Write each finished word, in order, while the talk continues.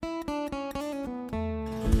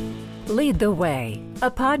Lead the Way,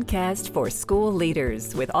 a podcast for school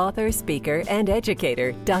leaders with author, speaker, and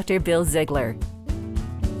educator, Dr. Bill Ziegler.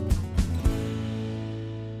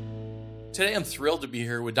 Today, I'm thrilled to be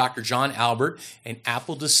here with Dr. John Albert, an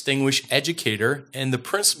Apple Distinguished Educator and the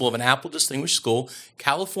principal of an Apple Distinguished School,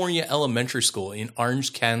 California Elementary School in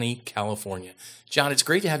Orange County, California. John, it's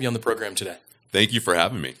great to have you on the program today. Thank you for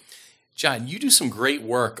having me. John, you do some great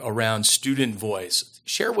work around student voice.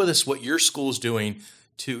 Share with us what your school is doing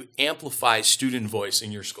to amplify student voice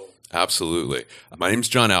in your school. Absolutely. My name is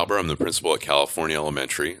John Albert. I'm the principal at California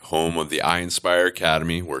Elementary, home of the iInspire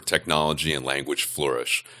Academy, where technology and language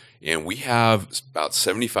flourish. And we have about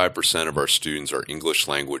 75% of our students are English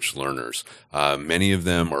language learners. Many of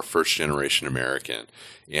them are first-generation American.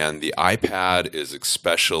 And the iPad is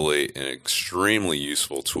especially an extremely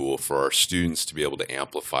useful tool for our students to be able to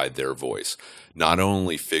amplify their voice, not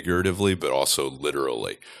only figuratively, but also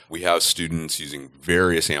literally. We have students using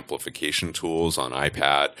various amplification tools on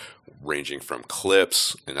iPad, ranging from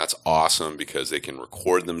clips, and that's awesome because they can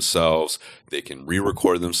record themselves, they can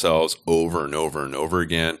re-record themselves over and over and over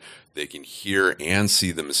again. They can hear and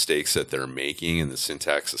see the mistakes that they're making in the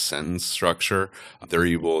syntax of sentence structure. They're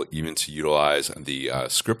able even to utilize the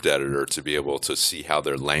script editor to be able to see how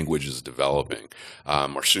their language is developing.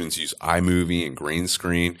 Our students use iMovie and green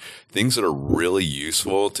screen, things that are really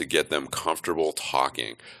useful to get them comfortable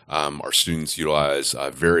talking. Our students utilize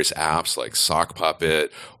various apps like Sock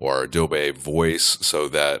Puppet or Adobe Voice so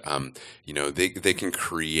that they can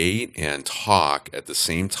create and talk at the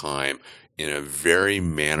same time in a very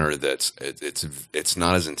manner that's it's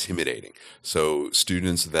not as intimidating. So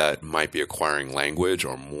students that might be acquiring language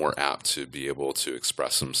are more apt to be able to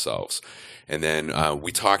express themselves. And then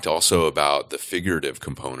we talked also about the figurative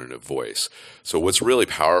component of voice. So what's really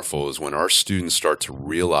powerful is when our students start to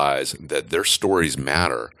realize that their stories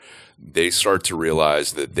matter. They start to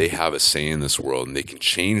realize that they have a say in this world and they can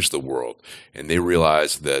change the world. And they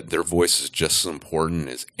realize that their voice is just as important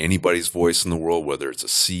as anybody's voice in the world, whether it's a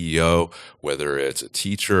CEO, whether it's a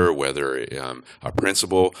teacher, whether a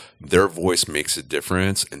principal. Their voice makes a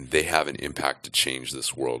difference and they have an impact to change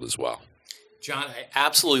this world as well. John, I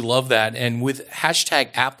absolutely love that. And with hashtag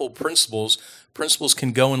Apple Principals, principals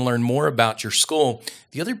can go and learn more about your school.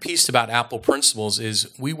 The other piece about Apple Principals is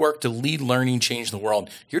we work to lead learning, change the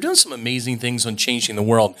world. You're doing some amazing things on changing the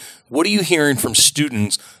world. What are you hearing from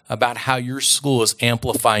students about how your school is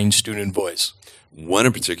amplifying student voice? One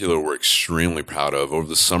in particular we're extremely proud of. Over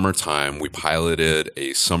the summertime, we piloted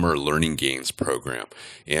a summer learning games program.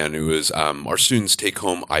 And it was our students take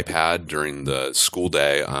home iPad during the school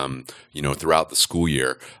day, throughout the school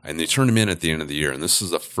year. And they turn them in at the end of the year. And this is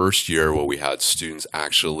the first year where we had students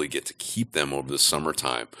actually get to keep them over the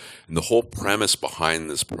summertime. And the whole premise behind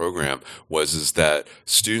this program is that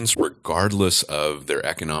students, regardless of their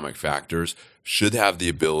economic factors, should have the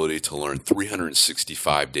ability to learn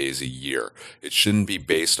 365 days a year. It shouldn't be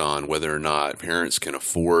based on whether or not parents can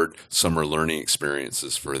afford summer learning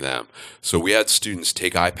experiences for them. So we had students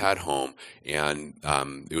take iPad home, and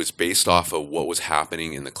it was based off of what was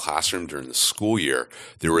happening in the classroom during the school year.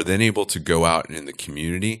 They were then able to go out in the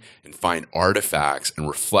community and find artifacts and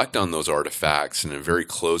reflect on those artifacts in a very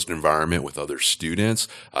closed environment with other students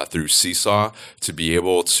through Seesaw to be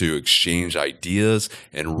able to exchange ideas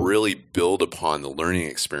and really build upon the learning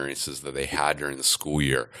experiences that they had during the school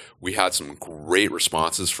year. We had some great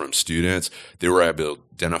responses from students. They were able to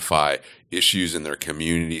identify issues in their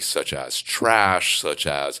community such as trash, such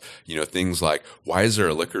as, things like, why is there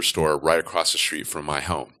a liquor store right across the street from my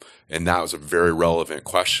home? And that was a very relevant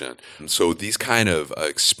question. And so these kind of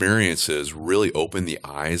experiences really open the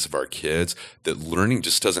eyes of our kids that learning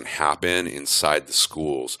just doesn't happen inside the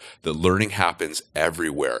schools, that learning happens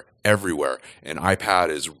everywhere. And iPad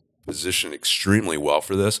is positioned extremely well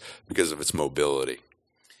for this because of its mobility.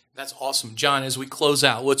 That's awesome. John, as we close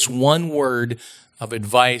out, what's one word of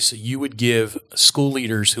advice you would give school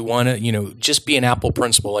leaders who want to, just be an Apple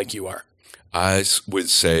principal like you are? I would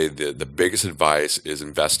say that the biggest advice is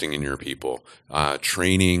investing in your people,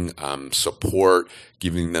 training, support,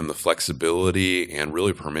 giving them the flexibility and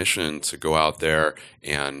really permission to go out there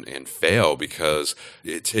and fail, because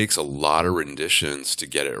it takes a lot of renditions to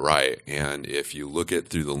get it right. And if you look at it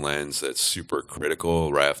through the lens that's super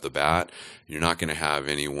critical right off the bat, you're not going to have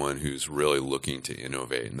anyone who's really looking to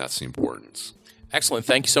innovate, and that's the importance. Excellent.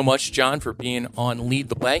 Thank you so much, John, for being on Lead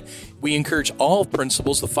the Way. We encourage all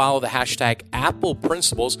principals to follow the hashtag Apple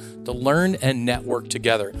Principals to learn and network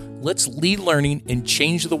together. Let's lead learning and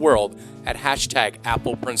change the world at hashtag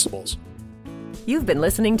Apple Principals. You've been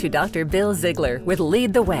listening to Dr. Bill Ziegler with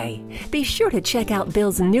Lead the Way. Be sure to check out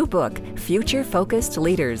Bill's new book, Future Focused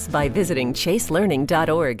Leaders, by visiting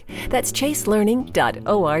chaselearning.org. That's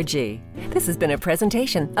chaselearning.org. This has been a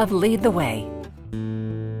presentation of Lead the Way.